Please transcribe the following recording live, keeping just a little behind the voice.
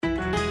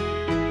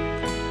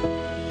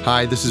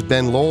Hi, this is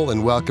Ben Lowell,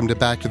 and welcome to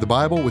Back to the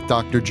Bible with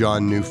Dr.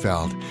 John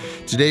Neufeld.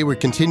 Today we're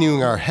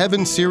continuing our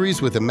Heaven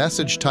series with a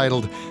message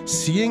titled,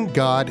 Seeing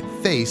God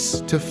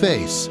Face to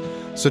Face.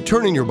 So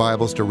turn in your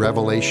Bibles to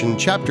Revelation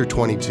chapter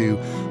 22,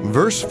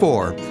 verse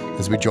 4,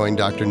 as we join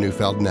Dr.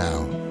 Neufeld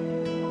now.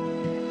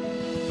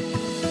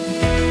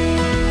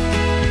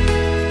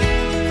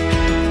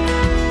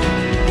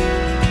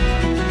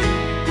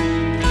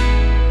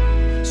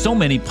 So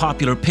many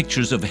popular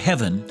pictures of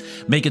heaven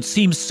make it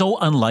seem so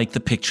unlike the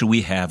picture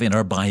we have in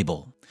our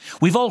Bible.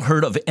 We've all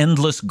heard of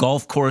endless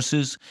golf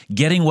courses,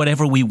 getting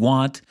whatever we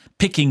want,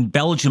 picking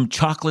Belgium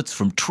chocolates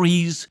from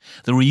trees,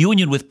 the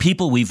reunion with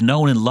people we've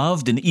known and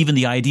loved, and even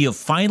the idea of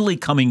finally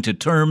coming to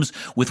terms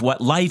with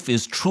what life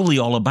is truly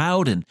all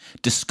about and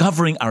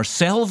discovering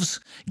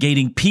ourselves,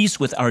 gaining peace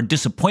with our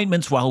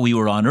disappointments while we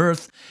were on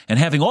earth, and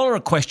having all our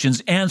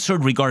questions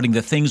answered regarding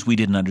the things we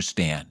didn't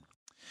understand.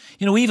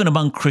 You know, even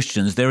among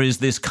Christians, there is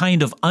this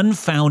kind of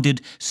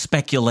unfounded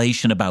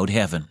speculation about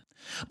heaven.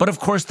 But of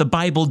course, the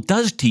Bible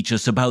does teach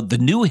us about the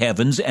new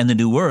heavens and the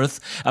new earth,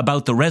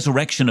 about the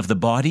resurrection of the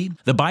body.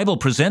 The Bible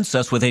presents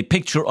us with a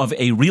picture of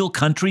a real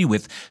country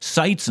with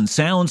sights and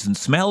sounds and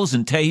smells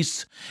and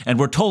tastes. And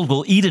we're told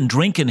we'll eat and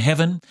drink in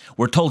heaven.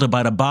 We're told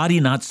about a body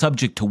not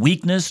subject to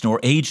weakness,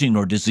 nor aging,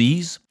 nor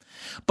disease.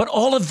 But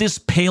all of this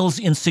pales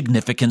in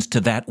significance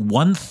to that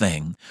one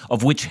thing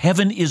of which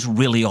heaven is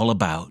really all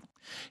about.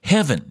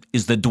 Heaven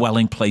is the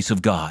dwelling place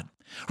of God.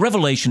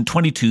 Revelation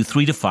 22,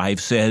 3-5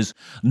 says,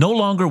 "No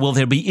longer will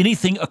there be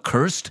anything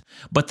accursed,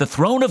 but the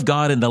throne of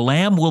God and the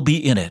Lamb will be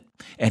in it,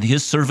 and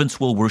his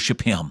servants will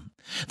worship him.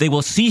 They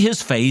will see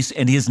his face,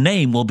 and his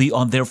name will be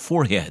on their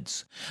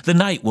foreheads. The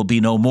night will be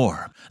no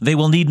more. They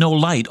will need no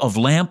light of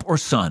lamp or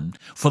sun,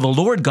 for the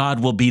Lord God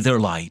will be their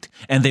light,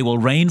 and they will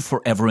reign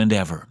forever and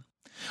ever."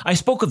 I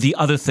spoke of the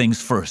other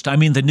things first. I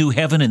mean the new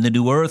heaven and the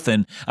new earth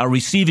and our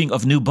receiving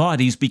of new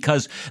bodies,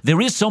 because there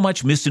is so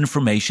much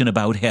misinformation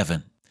about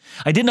heaven.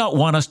 I did not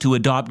want us to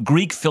adopt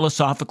Greek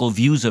philosophical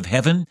views of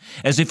heaven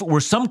as if it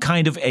were some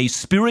kind of a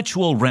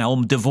spiritual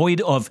realm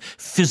devoid of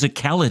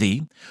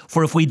physicality,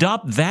 for if we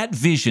adopt that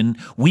vision,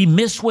 we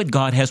miss what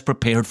God has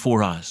prepared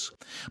for us.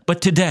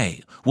 But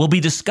today, we'll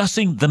be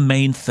discussing the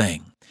main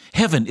thing.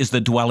 Heaven is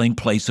the dwelling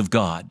place of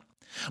God.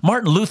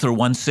 Martin Luther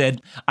once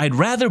said, "I'd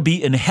rather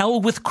be in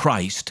hell with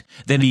Christ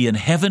than be in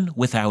heaven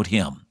without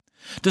him."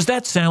 Does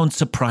that sound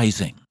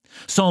surprising?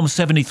 Psalm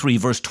 73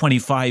 verse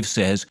 25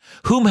 says,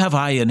 "Whom have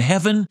I in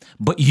heaven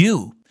but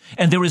you?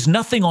 And there is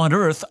nothing on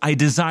earth I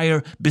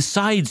desire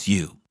besides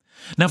you."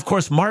 Now, of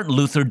course, Martin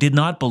Luther did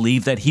not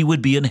believe that he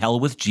would be in hell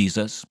with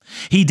Jesus.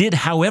 He did,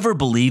 however,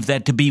 believe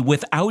that to be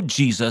without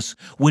Jesus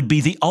would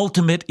be the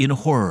ultimate in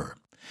horror.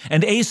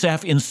 And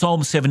Asaph in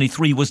Psalm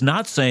 73 was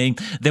not saying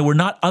there were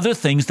not other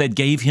things that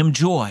gave him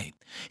joy.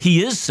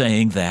 He is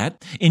saying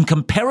that, in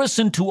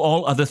comparison to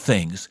all other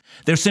things,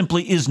 there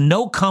simply is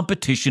no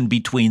competition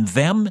between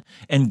them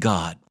and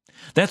God.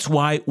 That's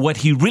why what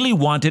he really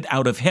wanted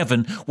out of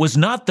heaven was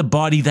not the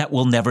body that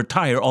will never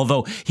tire,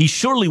 although he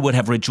surely would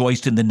have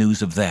rejoiced in the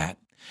news of that.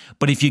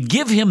 But if you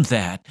give him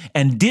that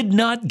and did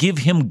not give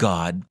him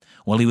God,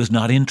 well, he was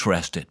not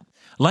interested.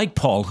 Like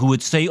Paul, who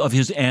would say of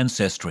his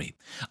ancestry,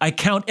 "I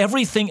count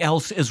everything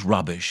else as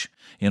rubbish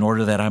in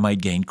order that I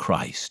might gain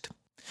Christ."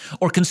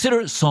 Or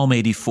consider Psalm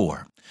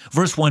 84.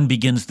 Verse 1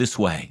 begins this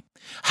way,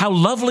 "How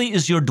lovely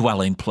is your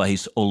dwelling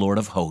place, O Lord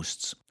of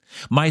hosts!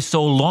 My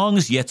soul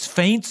longs yet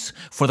faints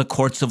for the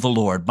courts of the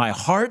Lord. My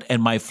heart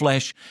and my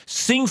flesh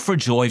sing for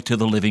joy to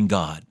the living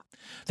God."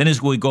 Then as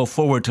we go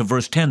forward to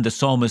verse 10, the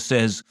psalmist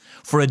says,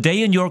 "For a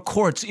day in your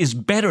courts is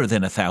better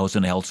than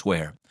 1,000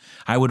 elsewhere.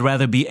 I would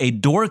rather be a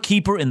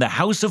doorkeeper in the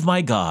house of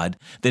my God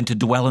than to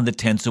dwell in the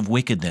tents of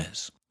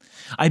wickedness."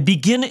 I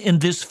begin in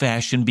this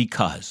fashion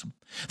because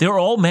there are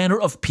all manner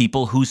of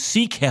people who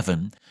seek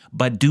heaven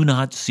but do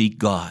not seek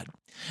God.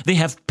 They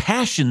have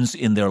passions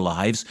in their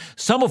lives,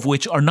 some of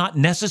which are not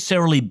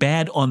necessarily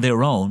bad on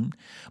their own,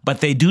 but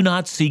they do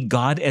not see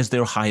God as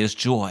their highest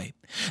joy.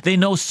 They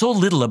know so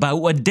little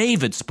about what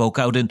David spoke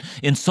out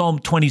in Psalm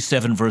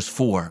 27, verse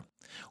 4.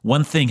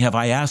 "One thing have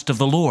I asked of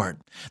the Lord,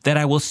 that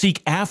I will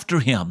seek after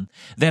him,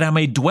 that I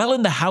may dwell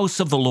in the house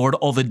of the Lord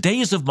all the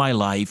days of my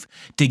life,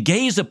 to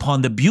gaze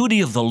upon the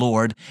beauty of the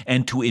Lord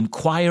and to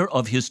inquire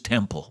of his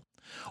temple."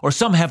 Or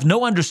some have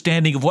no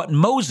understanding of what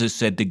Moses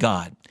said to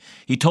God.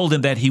 He told him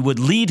that he would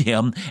lead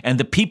him and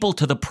the people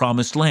to the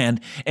promised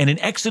land. And in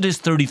Exodus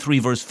 33,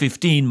 verse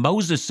 15,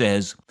 Moses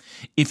says,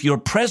 "If your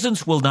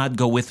presence will not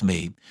go with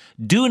me,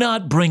 do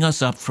not bring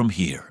us up from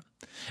here."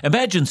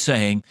 Imagine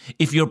saying,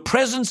 "If your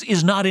presence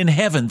is not in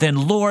heaven,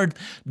 then Lord,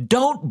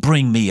 don't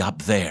bring me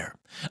up there.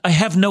 I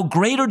have no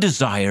greater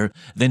desire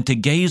than to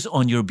gaze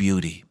on your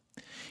beauty."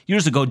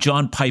 Years ago,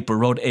 John Piper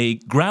wrote a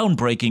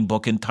groundbreaking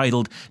book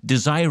entitled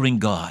Desiring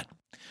God.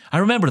 I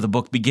remember the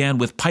book began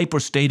with Piper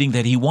stating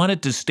that he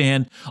wanted to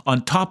stand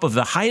on top of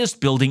the highest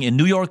building in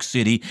New York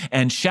City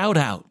and shout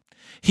out,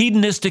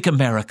 "Hedonistic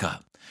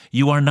America,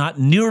 you are not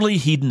nearly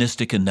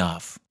hedonistic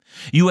enough.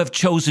 You have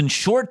chosen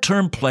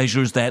short-term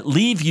pleasures that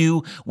leave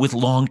you with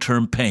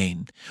long-term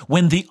pain,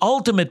 when the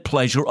ultimate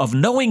pleasure of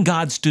knowing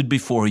God stood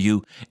before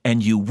you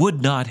and you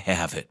would not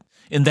have it.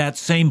 In that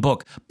same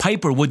book,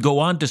 Piper would go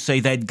on to say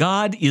that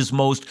God is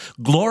most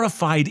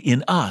glorified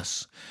in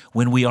us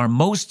when we are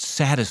most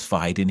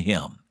satisfied in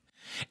Him.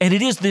 And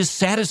it is this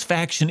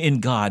satisfaction in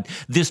God,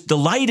 this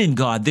delight in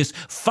God, this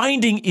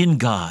finding in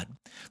God,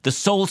 the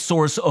sole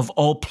source of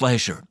all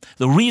pleasure,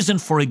 the reason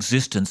for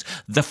existence,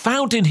 the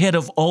fountainhead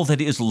of all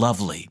that is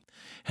lovely,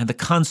 and the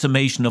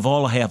consummation of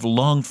all I have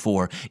longed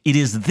for. It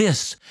is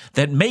this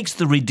that makes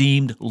the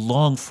redeemed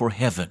long for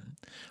heaven.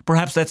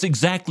 Perhaps that's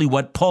exactly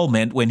what Paul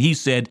meant when he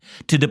said,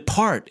 to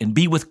depart and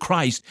be with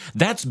Christ,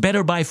 that's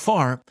better by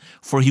far,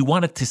 for he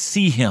wanted to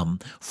see Him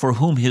for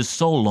whom his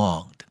soul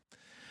longed.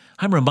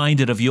 I'm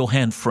reminded of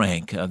Johann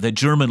Frank, the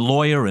German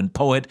lawyer and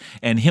poet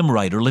and hymn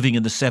writer living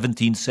in the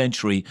 17th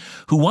century,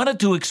 who wanted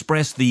to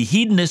express the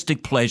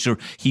hedonistic pleasure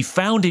he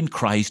found in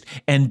Christ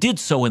and did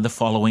so in the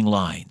following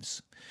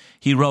lines.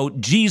 He wrote,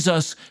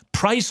 Jesus,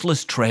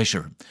 priceless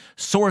treasure,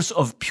 source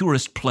of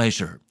purest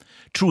pleasure,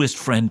 truest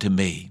friend to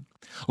me.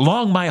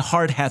 Long my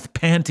heart hath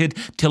panted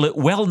till it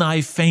well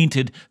nigh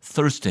fainted,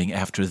 thirsting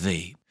after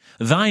thee.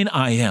 Thine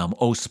I am,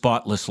 O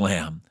spotless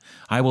Lamb.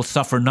 I will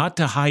suffer not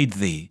to hide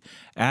thee,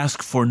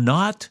 ask for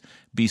naught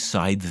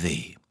beside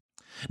thee.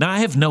 Now I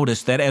have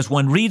noticed that as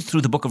one reads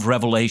through the book of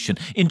Revelation,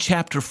 in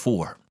chapter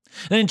 4,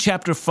 then in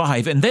chapter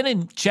 5, and then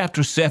in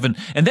chapter 7,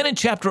 and then in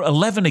chapter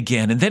 11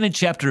 again, and then in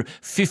chapter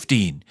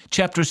 15,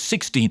 chapter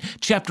 16,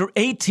 chapter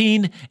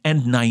 18,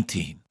 and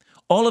 19,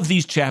 all of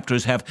these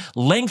chapters have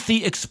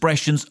lengthy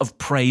expressions of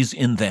praise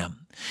in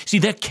them. See,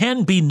 there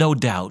can be no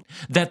doubt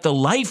that the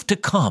life to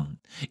come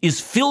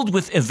is filled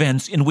with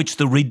events in which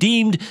the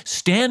redeemed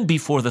stand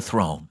before the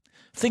throne.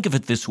 Think of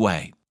it this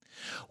way.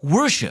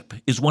 Worship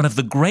is one of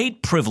the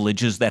great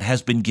privileges that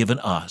has been given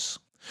us.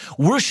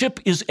 Worship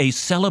is a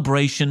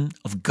celebration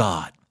of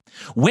God.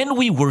 When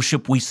we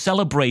worship, we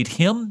celebrate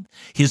Him,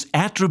 His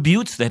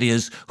attributes, that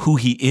is, who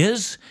He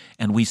is,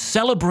 and we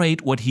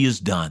celebrate what He has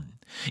done.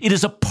 It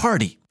is a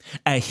party,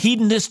 a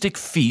hedonistic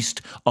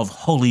feast of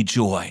holy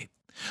joy.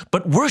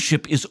 But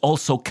worship is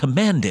also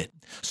commanded.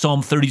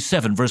 Psalm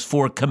 37, verse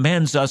 4,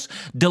 commands us,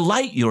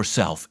 delight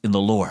yourself in the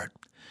Lord.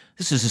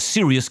 This is a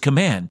serious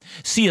command.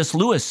 C.S.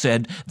 Lewis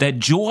said that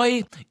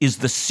joy is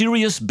the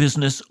serious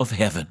business of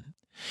heaven.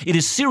 It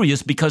is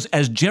serious because,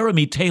 as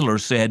Jeremy Taylor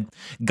said,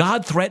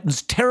 God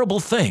threatens terrible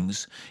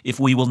things if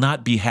we will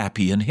not be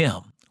happy in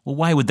Him. Well,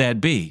 why would that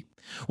be?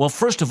 Well,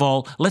 first of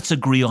all, let's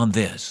agree on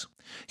this.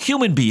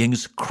 Human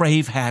beings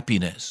crave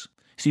happiness.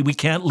 See, we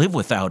can't live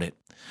without it.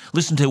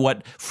 Listen to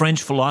what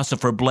French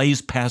philosopher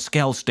Blaise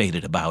Pascal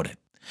stated about it.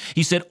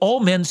 He said, all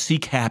men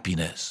seek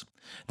happiness.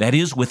 That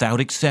is,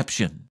 without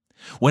exception.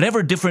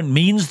 Whatever different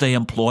means they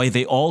employ,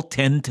 they all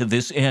tend to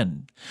this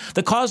end.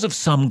 The cause of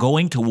some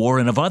going to war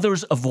and of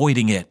others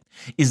avoiding it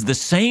is the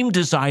same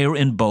desire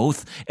in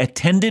both,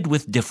 attended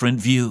with different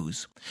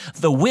views.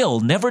 The will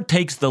never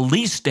takes the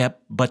least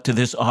step but to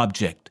this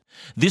object.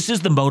 This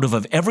is the motive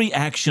of every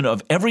action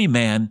of every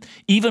man,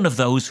 even of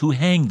those who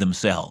hang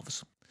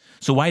themselves.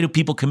 So why do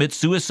people commit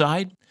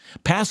suicide?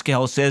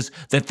 Pascal says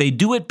that they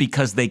do it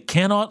because they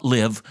cannot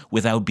live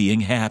without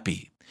being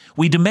happy.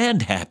 We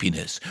demand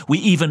happiness. We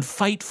even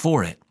fight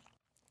for it.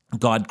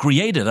 God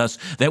created us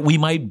that we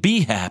might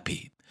be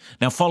happy.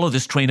 Now follow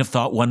this train of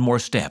thought one more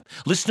step.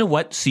 Listen to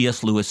what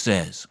C.S. Lewis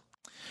says.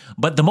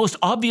 But the most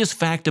obvious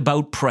fact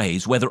about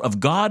praise, whether of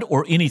God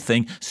or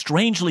anything,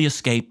 strangely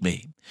escaped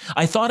me.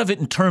 I thought of it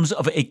in terms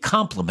of a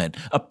compliment,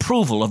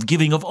 approval, of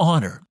giving of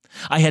honor.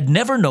 I had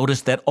never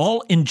noticed that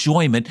all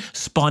enjoyment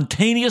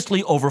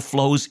spontaneously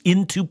overflows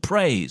into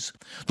praise.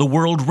 The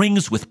world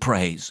rings with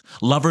praise.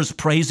 Lovers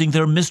praising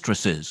their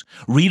mistresses,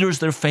 readers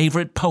their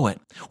favorite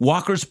poet,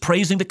 walkers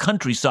praising the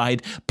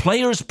countryside,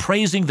 players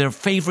praising their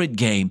favorite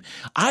game.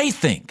 I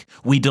think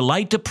we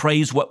delight to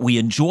praise what we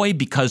enjoy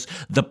because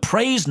the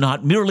praise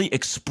not merely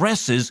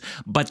expresses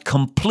but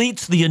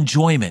completes the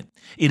enjoyment.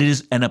 It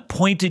is an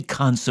appointed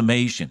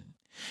consummation.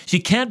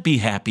 You can't be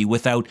happy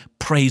without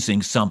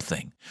praising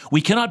something.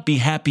 We cannot be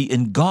happy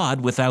in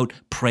God without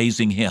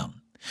praising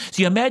Him.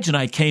 See, imagine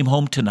I came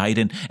home tonight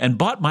and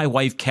bought my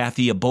wife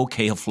Kathy a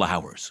bouquet of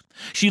flowers.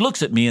 She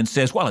looks at me and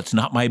says, well, it's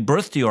not my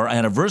birthday or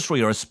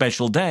anniversary or a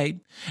special day.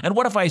 And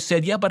what if I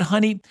said, yeah, but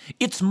honey,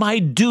 it's my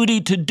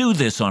duty to do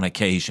this on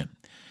occasion?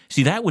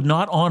 See, that would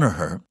not honor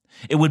her.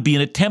 It would be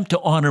an attempt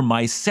to honor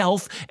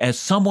myself as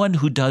someone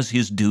who does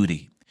his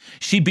duty.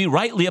 She'd be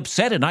rightly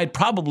upset, and I'd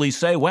probably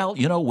say, well,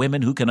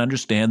 women who can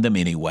understand them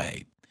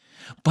anyway.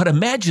 But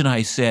imagine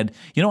I said,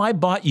 I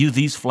bought you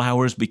these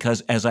flowers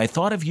because as I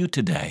thought of you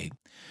today,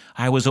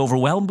 I was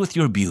overwhelmed with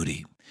your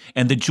beauty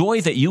and the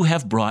joy that you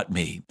have brought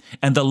me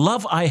and the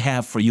love I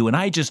have for you, and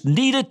I just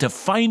needed to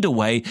find a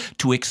way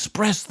to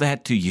express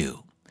that to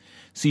you.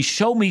 See,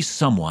 show me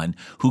someone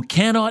who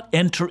cannot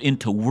enter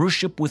into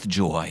worship with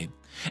joy,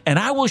 and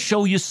I will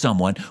show you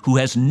someone who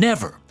has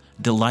never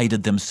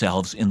delighted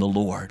themselves in the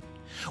Lord.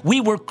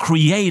 We were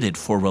created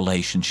for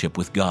relationship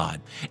with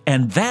God,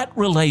 and that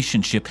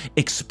relationship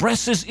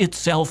expresses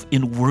itself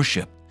in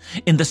worship,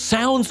 in the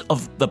sounds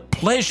of the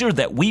pleasure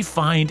that we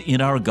find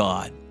in our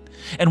God.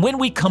 And when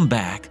we come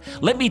back,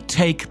 let me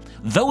take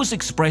those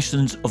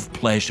expressions of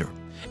pleasure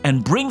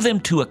and bring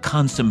them to a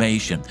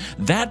consummation,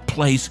 that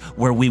place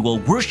where we will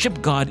worship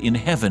God in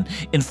heaven,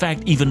 in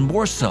fact, even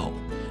more so.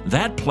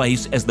 That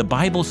place, as the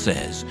Bible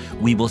says,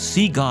 we will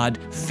see God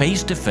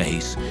face to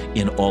face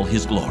in all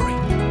His glory.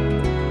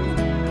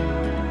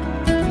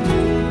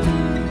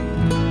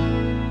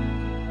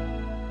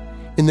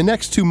 In the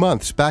next 2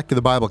 months, Back to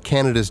the Bible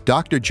Canada's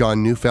Dr.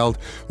 John Neufeld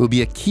will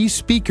be a key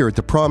speaker at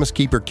the Promise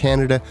Keeper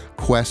Canada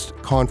Quest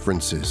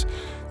conferences.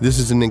 This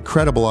is an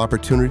incredible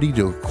opportunity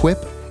to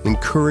equip,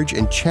 encourage,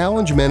 and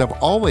challenge men of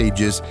all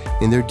ages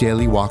in their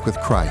daily walk with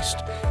Christ.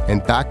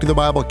 And Back to the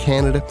Bible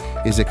Canada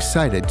is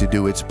excited to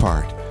do its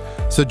part.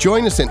 So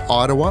join us in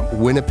Ottawa,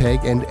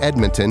 Winnipeg, and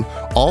Edmonton.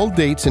 All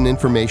dates and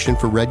information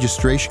for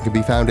registration can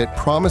be found at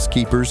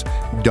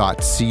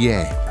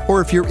promisekeepers.ca.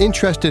 Or if you're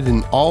interested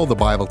in all the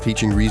Bible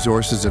teaching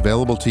resources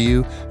available to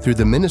you through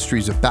the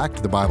ministries of Back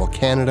to the Bible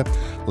Canada,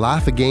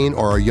 Laugh Again,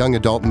 or our young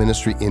adult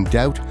ministry In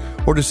Doubt,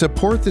 or to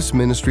support this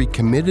ministry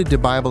committed to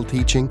Bible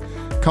teaching,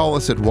 call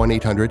us at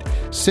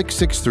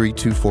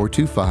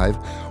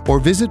 1-800-663-2425 or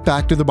visit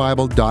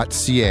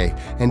backtothebible.ca.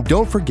 And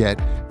don't forget,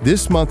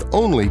 this month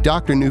only,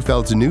 Dr.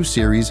 Neufeld's new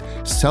series,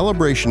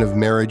 Celebration of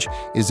Marriage,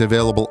 is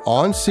available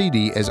on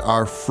CD as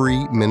our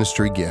free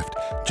ministry gift.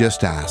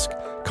 Just ask.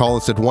 Call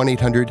us at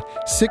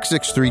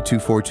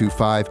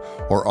 1-800-663-2425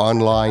 or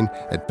online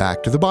at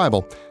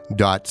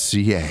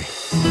backtothebible.ca.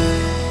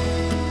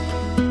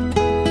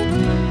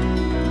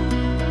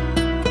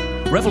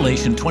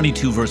 Revelation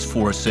 22 verse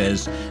 4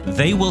 says,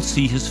 "They will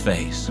see His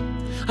face."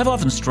 I've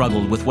often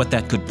struggled with what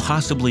that could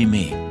possibly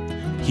mean.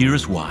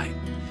 Here's why.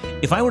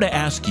 If I were to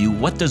ask you,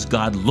 what does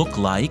God look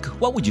like?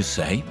 What would you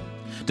say?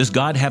 Does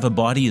God have a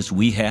body as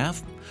we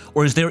have?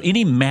 Or is there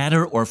any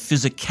matter or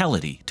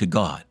physicality to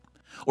God?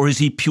 Or is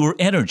He pure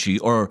energy?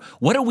 Or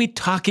what are we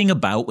talking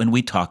about when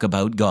we talk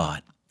about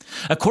God?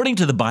 According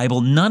to the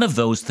Bible, none of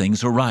those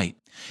things are right.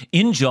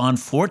 In John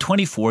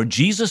 4:24,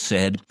 Jesus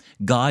said,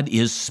 "God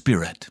is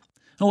spirit."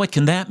 Now, what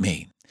can that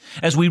mean?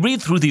 As we read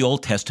through the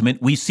Old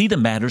Testament, we see the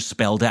matter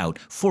spelled out.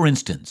 For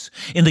instance,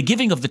 in the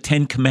giving of the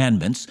 10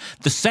 Commandments,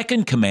 the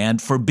second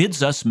command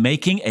forbids us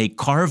making a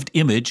carved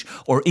image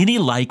or any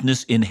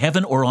likeness in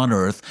heaven or on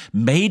earth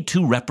made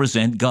to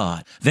represent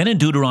God. Then in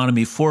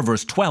Deuteronomy 4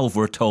 verse 12,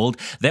 we're told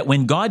that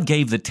when God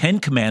gave the 10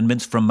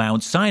 Commandments from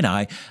Mount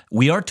Sinai,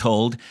 we are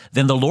told,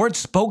 "Then the Lord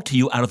spoke to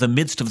you out of the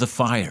midst of the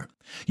fire.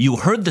 You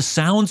heard the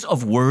sounds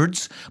of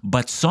words,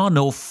 but saw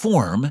no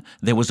form.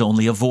 There was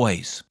only a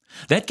voice."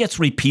 That gets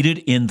repeated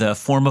in the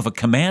form of a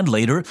command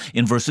later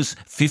in verses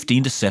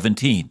 15 to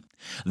 17.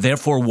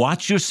 "Therefore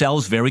watch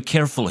yourselves very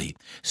carefully,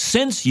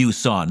 since you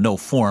saw no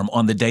form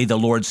on the day the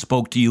Lord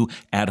spoke to you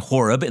at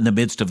Horeb in the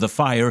midst of the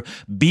fire.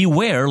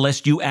 Beware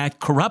lest you act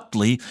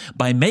corruptly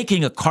by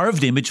making a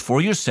carved image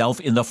for yourself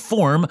in the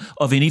form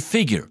of any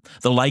figure,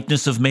 the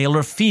likeness of male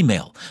or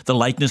female, the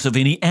likeness of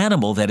any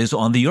animal that is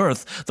on the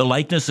earth, the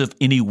likeness of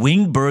any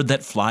winged bird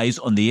that flies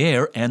on the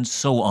air," and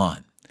so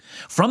on.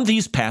 From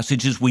these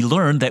passages, we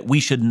learn that we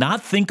should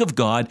not think of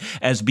God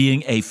as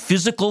being a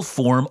physical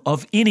form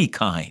of any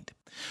kind.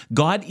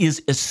 God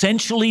is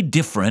essentially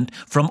different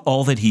from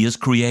all that He has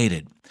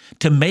created.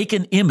 To make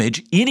an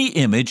image, any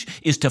image,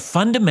 is to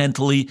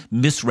fundamentally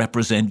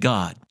misrepresent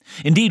God.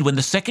 Indeed, when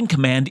the second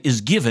command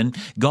is given,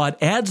 God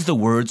adds the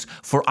words,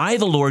 "For I,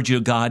 the Lord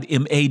your God,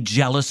 am a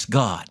jealous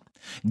God."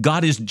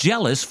 God is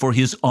jealous for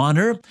His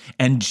honor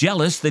and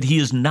jealous that He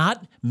is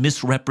not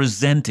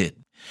misrepresented.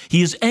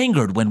 He is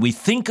angered when we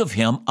think of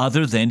Him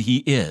other than He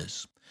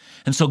is.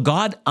 And so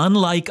God,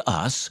 unlike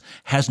us,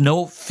 has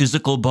no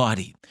physical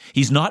body.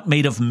 He's not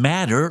made of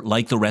matter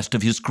like the rest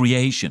of His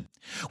creation.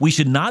 We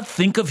should not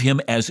think of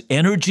Him as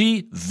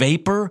energy,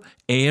 vapor,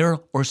 air,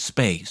 or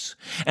space.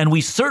 And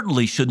we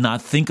certainly should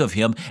not think of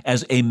Him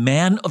as a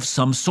man of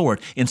some sort.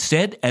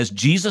 Instead, as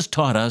Jesus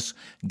taught us,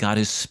 God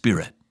is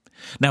spirit.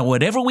 Now,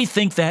 whatever we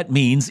think that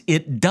means,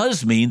 it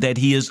does mean that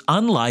He is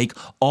unlike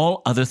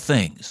all other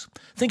things.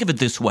 Think of it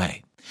this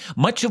way.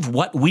 Much of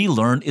what we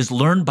learn is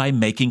learned by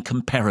making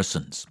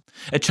comparisons.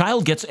 A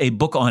child gets a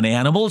book on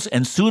animals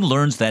and soon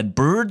learns that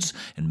birds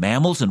and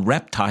mammals and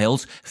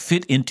reptiles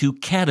fit into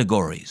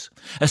categories.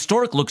 A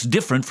stork looks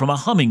different from a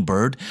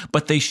hummingbird,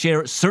 but they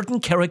share certain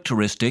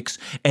characteristics,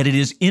 and it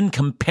is in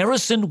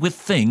comparison with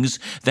things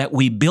that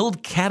we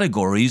build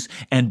categories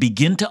and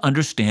begin to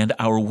understand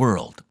our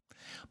world.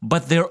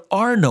 But there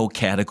are no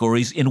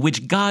categories in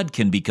which God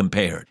can be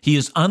compared. He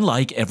is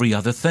unlike every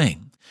other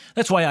thing.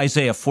 That's why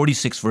Isaiah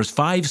 46 verse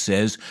 5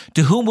 says,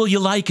 "To whom will you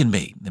liken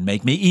me and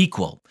make me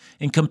equal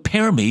and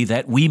compare me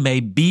that we may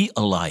be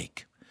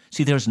alike?"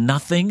 See, there's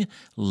nothing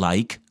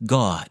like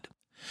God.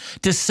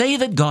 To say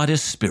that God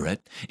is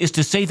spirit is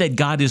to say that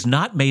God is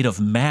not made of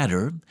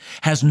matter,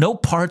 has no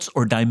parts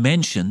or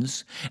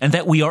dimensions, and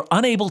that we are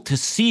unable to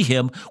see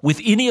Him with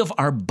any of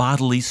our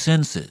bodily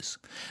senses.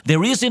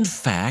 There is, in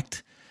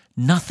fact,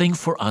 nothing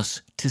for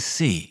us to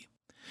see.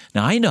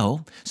 Now, I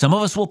know some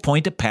of us will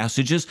point to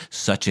passages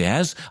such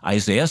as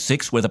Isaiah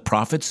 6, where the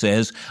prophet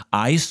says,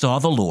 I saw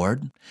the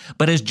Lord.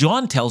 But as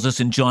John tells us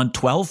in John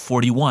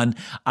 12:41,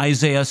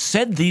 Isaiah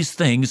said these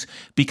things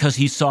because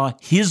he saw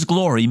his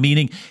glory,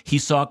 meaning he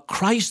saw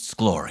Christ's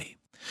glory.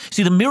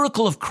 See, the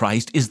miracle of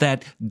Christ is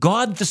that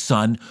God the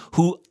Son,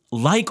 who,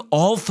 like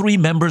all three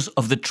members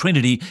of the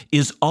Trinity,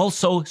 is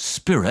also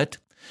Spirit,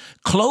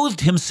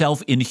 clothed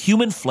himself in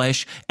human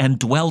flesh and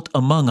dwelt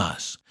among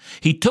us.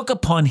 He took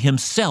upon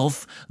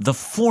himself the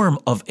form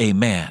of a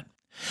man.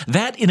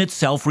 That in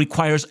itself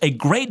requires a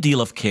great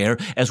deal of care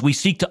as we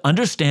seek to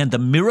understand the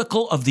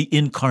miracle of the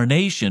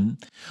incarnation,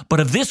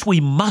 but of this we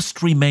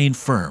must remain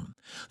firm.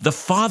 The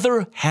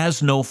Father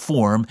has no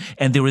form,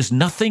 and there is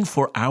nothing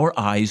for our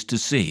eyes to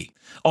see.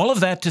 All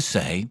of that to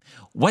say,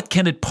 what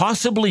can it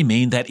possibly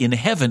mean that in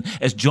heaven,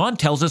 as John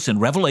tells us in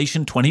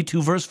Revelation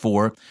 22, verse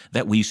 4,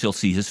 that we shall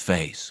see his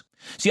face?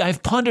 See,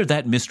 I've pondered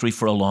that mystery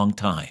for a long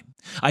time.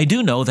 I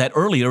do know that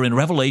earlier in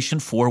Revelation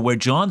 4, where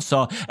John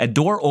saw a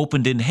door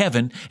opened in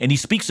heaven, and he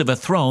speaks of a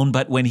throne,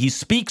 but when he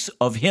speaks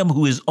of him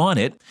who is on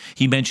it,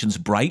 he mentions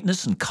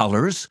brightness and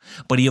colors,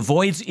 but he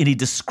avoids any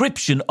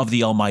description of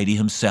the Almighty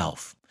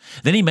himself.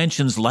 Then he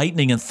mentions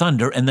lightning and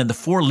thunder, and then the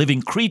four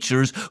living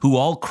creatures who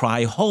all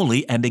cry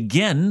holy, and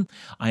again,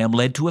 I am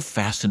led to a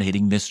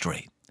fascinating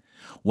mystery.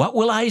 What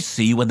will I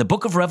see when the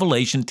book of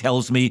Revelation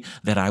tells me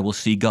that I will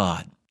see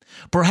God?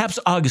 Perhaps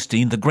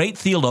Augustine, the great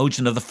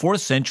theologian of the 4th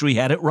century,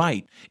 had it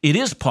right. It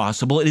is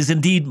possible, it is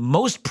indeed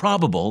most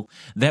probable,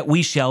 that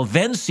we shall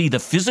then see the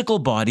physical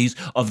bodies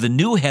of the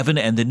new heaven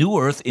and the new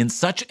earth in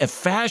such a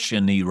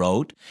fashion, he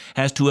wrote,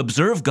 as to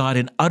observe God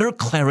in utter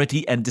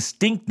clarity and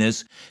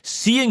distinctness,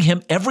 seeing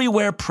him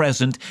everywhere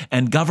present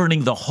and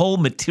governing the whole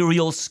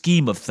material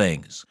scheme of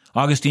things.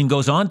 Augustine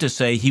goes on to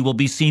say he will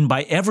be seen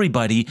by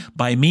everybody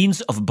by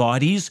means of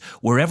bodies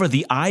wherever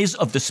the eyes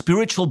of the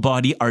spiritual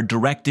body are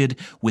directed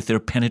with their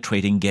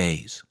penetrating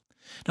gaze.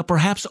 Now,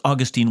 perhaps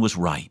Augustine was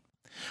right.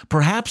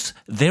 Perhaps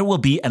there will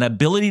be an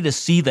ability to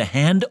see the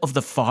hand of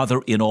the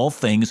Father in all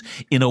things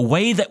in a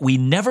way that we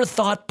never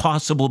thought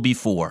possible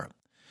before.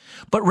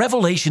 But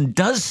Revelation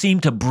does seem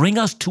to bring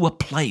us to a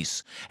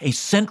place, a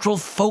central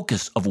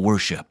focus of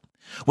worship.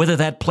 Whether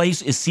that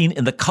place is seen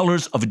in the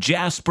colors of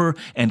jasper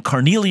and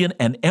carnelian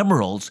and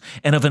emeralds,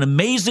 and of an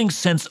amazing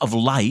sense of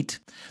light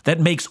that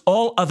makes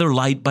all other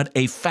light but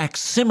a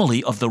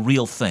facsimile of the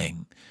real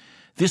thing.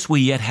 This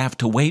we yet have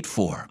to wait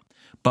for,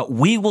 but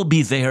we will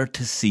be there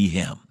to see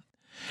him.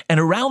 And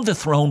around the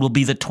throne will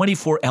be the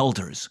 24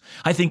 elders,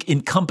 I think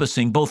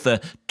encompassing both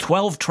the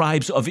 12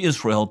 tribes of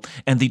Israel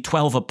and the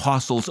 12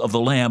 apostles of the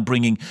Lamb,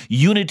 bringing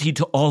unity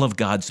to all of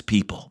God's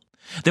people.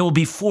 There will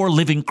be 4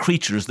 living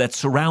creatures that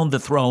surround the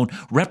throne,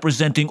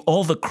 representing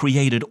all the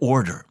created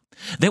order.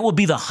 There will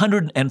be the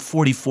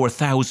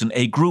 144,000,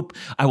 a group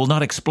I will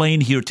not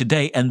explain here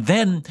today, and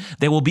then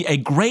there will be a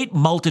great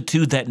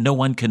multitude that no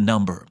one can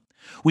number.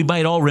 We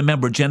might all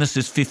remember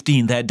Genesis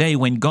 15, that day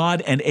when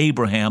God and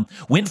Abraham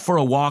went for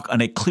a walk on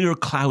a clear,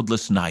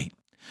 cloudless night.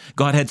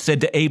 God had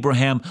said to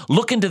Abraham,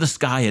 look into the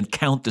sky and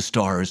count the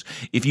stars.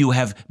 If you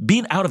have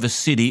been out of a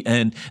city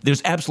and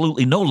there's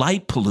absolutely no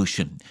light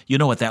pollution, you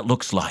know what that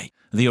looks like.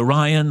 The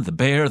Orion, the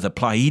Bear, the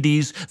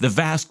Pleiades, the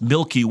vast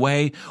Milky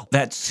Way,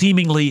 that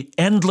seemingly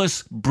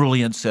endless,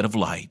 brilliant set of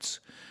lights.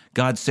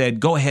 God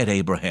said, go ahead,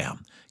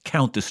 Abraham,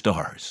 count the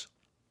stars.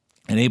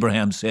 And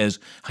Abraham says,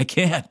 I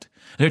can't.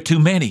 There are too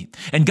many.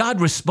 And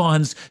God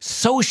responds,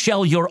 so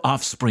shall your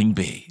offspring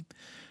be.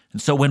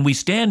 And so when we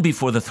stand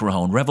before the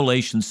throne,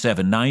 Revelation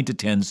 7,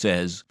 9-10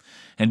 says,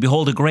 and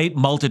behold, a great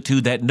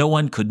multitude that no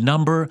one could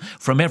number,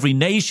 from every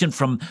nation,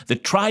 from the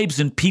tribes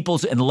and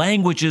peoples and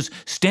languages,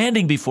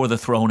 standing before the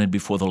throne and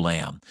before the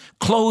Lamb,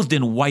 clothed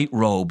in white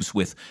robes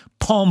with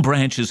palm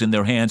branches in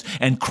their hands,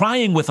 and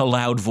crying with a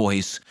loud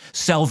voice,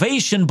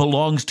 salvation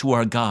belongs to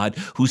our God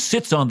who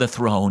sits on the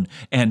throne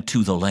and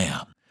to the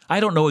Lamb. I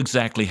don't know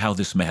exactly how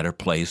this matter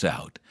plays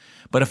out,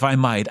 but if I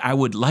might, I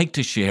would like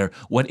to share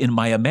what in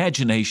my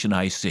imagination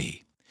I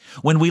see.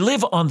 When we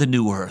live on the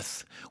new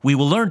earth, we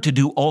will learn to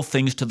do all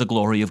things to the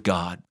glory of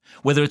God.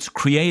 Whether it's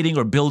creating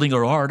or building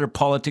or art or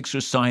politics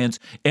or science,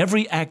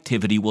 every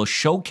activity will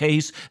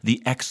showcase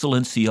the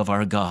excellency of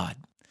our God.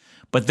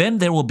 But then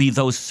there will be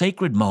those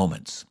sacred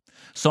moments.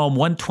 Psalm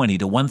 120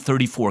 to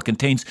 134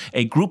 contains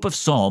a group of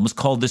psalms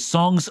called the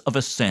Songs of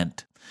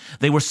Ascent.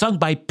 They were sung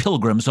by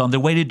pilgrims on their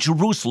way to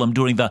Jerusalem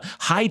during the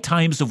high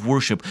times of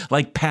worship,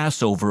 like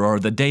Passover or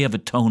the Day of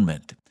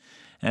Atonement.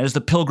 As the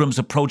pilgrims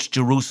approached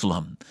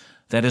Jerusalem,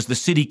 that as the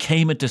city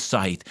came into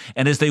sight,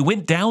 and as they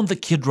went down the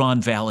Kidron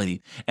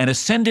Valley and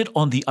ascended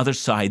on the other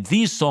side,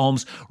 these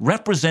psalms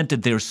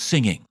represented their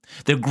singing,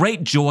 their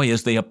great joy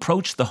as they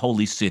approached the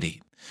holy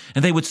city.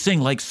 And they would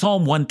sing like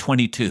Psalm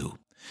 122.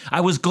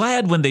 I was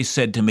glad when they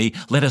said to me,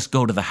 let us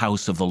go to the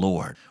house of the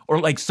Lord. Or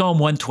like Psalm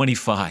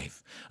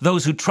 125.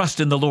 Those who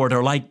trust in the Lord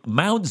are like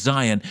Mount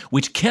Zion,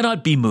 which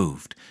cannot be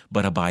moved,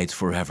 but abides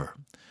forever.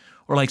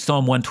 Or like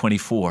Psalm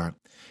 124,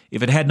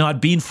 If it had not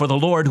been for the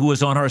Lord who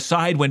was on our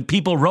side when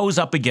people rose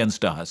up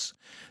against us,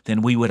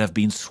 then we would have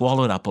been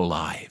swallowed up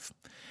alive.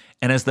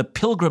 And as the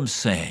pilgrims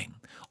sang,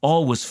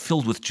 all was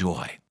filled with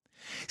joy.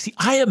 See,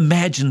 I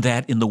imagine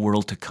that in the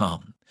world to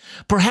come.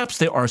 Perhaps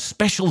there are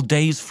special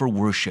days for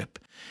worship,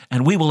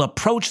 and we will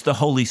approach the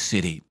holy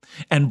city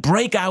and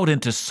break out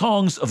into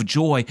songs of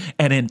joy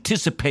and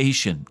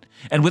anticipation,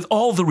 and with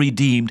all the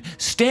redeemed,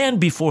 stand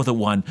before the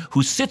one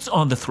who sits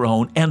on the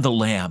throne and the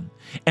Lamb,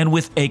 and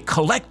with a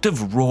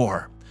collective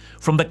roar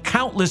from the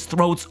countless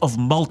throats of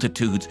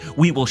multitudes,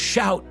 we will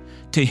shout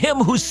to him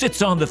who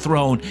sits on the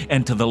throne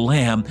and to the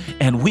Lamb,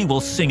 and we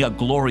will sing a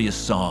glorious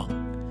song.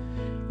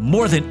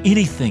 More than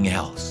anything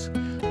else,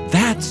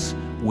 that's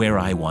where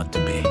I want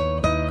to be.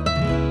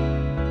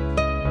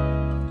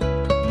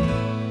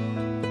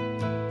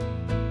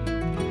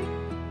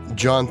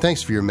 John,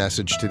 thanks for your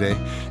message today.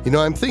 You know,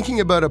 I'm thinking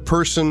about a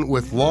person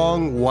with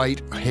long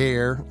white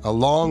hair, a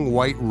long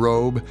white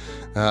robe,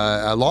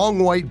 a long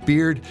white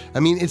beard. I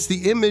mean, it's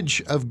the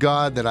image of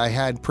God that I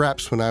had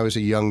perhaps when I was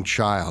a young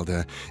child.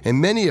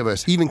 And many of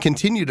us even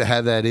continue to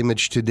have that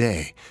image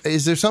today.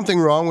 Is there something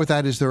wrong with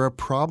that? Is there a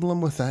problem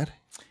with that?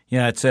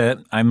 Yeah,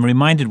 I'm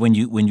reminded when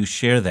you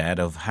share that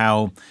of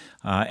how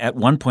at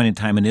one point in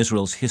time in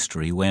Israel's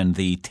history, when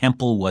the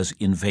temple was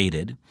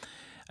invaded,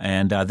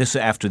 and this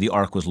after the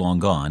ark was long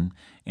gone,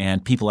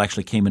 and people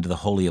actually came into the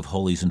Holy of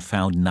Holies and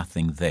found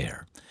nothing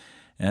there.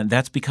 And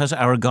that's because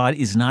our God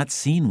is not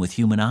seen with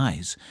human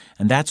eyes.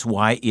 And that's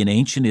why in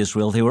ancient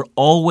Israel they were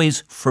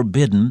always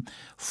forbidden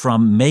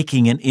from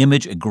making an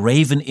image, a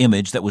graven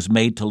image that was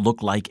made to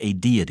look like a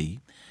deity.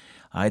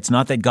 It's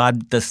not that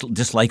God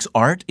dislikes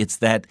art, it's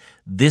that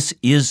this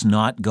is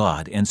not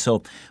God. And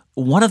so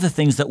one of the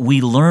things that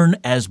we learn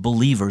as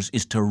believers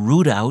is to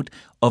root out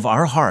of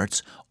our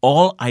hearts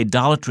all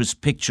idolatrous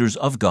pictures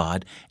of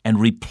God and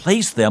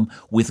replace them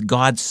with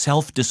God's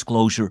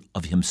self-disclosure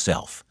of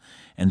himself,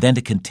 and then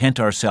to content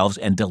ourselves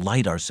and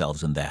delight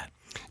ourselves in that.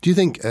 Do you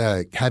think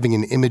having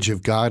an image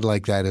of God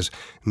like that is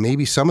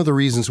maybe some of the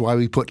reasons why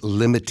we put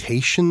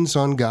limitations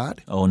on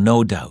God? Oh,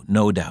 no doubt,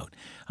 no doubt.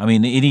 I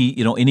mean,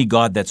 any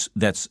God that's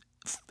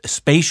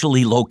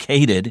spatially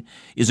located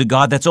is a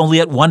God that's only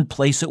at one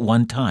place at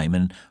one time.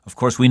 And, of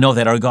course, we know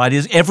that our God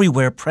is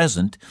everywhere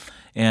present.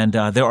 And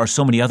there are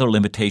so many other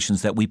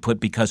limitations that we put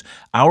because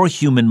our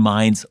human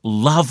minds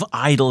love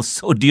idols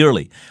so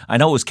dearly. I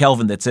know it was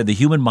Calvin that said the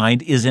human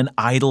mind is an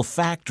idol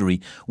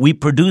factory. We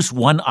produce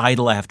one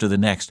idol after the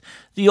next.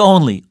 The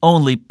only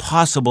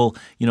possible,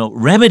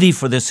 remedy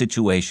for this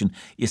situation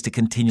is to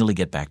continually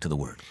get back to the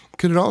Word.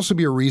 Could it also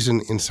be a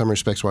reason in some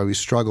respects why we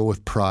struggle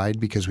with pride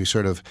because we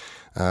sort of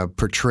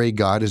portray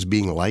God as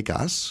being like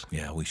us?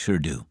 Yeah, we sure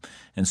do.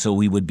 And so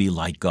we would be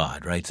like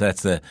God, right? So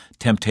that's the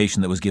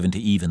temptation that was given to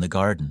Eve in the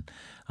garden.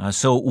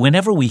 So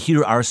whenever we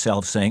hear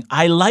ourselves saying,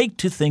 I like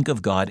to think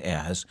of God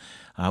as,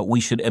 we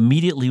should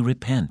immediately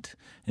repent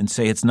and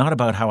say it's not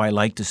about how I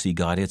like to see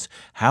God, it's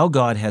how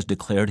God has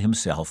declared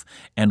himself.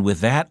 And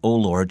with that, O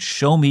Lord,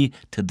 show me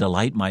to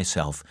delight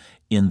myself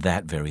in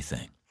that very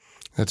thing.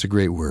 That's a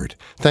great word.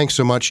 Thanks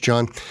so much,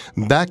 John.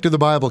 Back to the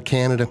Bible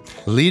Canada,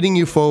 leading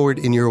you forward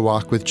in your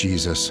walk with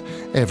Jesus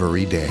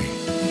every day.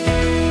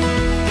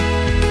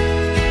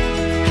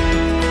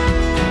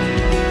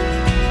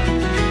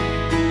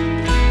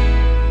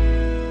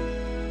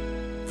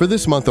 For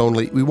this month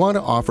only, we want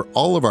to offer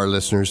all of our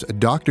listeners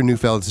Dr.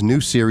 Neufeld's new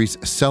series,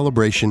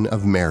 Celebration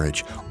of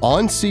Marriage,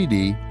 on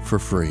CD for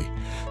free.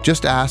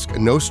 Just ask,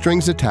 no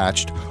strings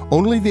attached,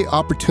 only the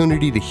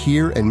opportunity to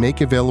hear and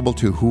make available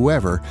to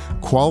whoever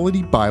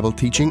quality Bible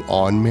teaching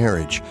on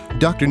marriage.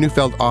 Dr.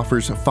 Neufeld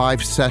offers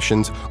 5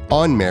 sessions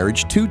on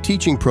marriage, 2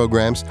 teaching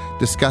programs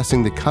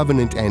discussing the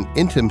covenant and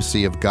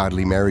intimacy of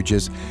godly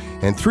marriages,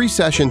 and 3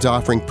 sessions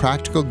offering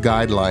practical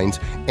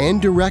guidelines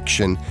and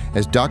direction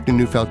as Dr.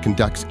 Neufeld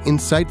conducts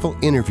insightful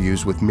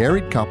interviews with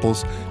married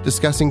couples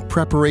discussing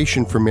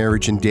preparation for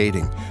marriage and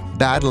dating,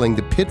 battling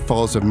the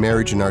pitfalls of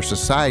marriage in our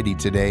society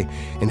today,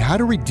 and how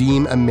to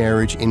redeem a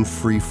marriage in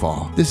free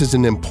fall. This is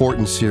an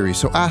important series,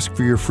 so ask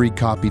for your free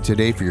copy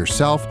today for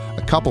yourself,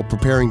 a couple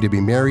preparing to be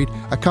married,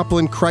 a couple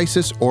in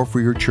crisis, or for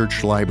your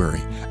church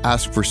library.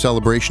 Ask for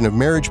Celebration of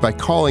Marriage by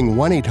calling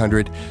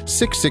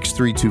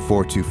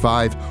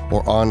 1-800-663-2425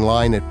 or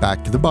online at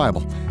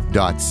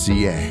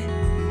backtothebible.ca.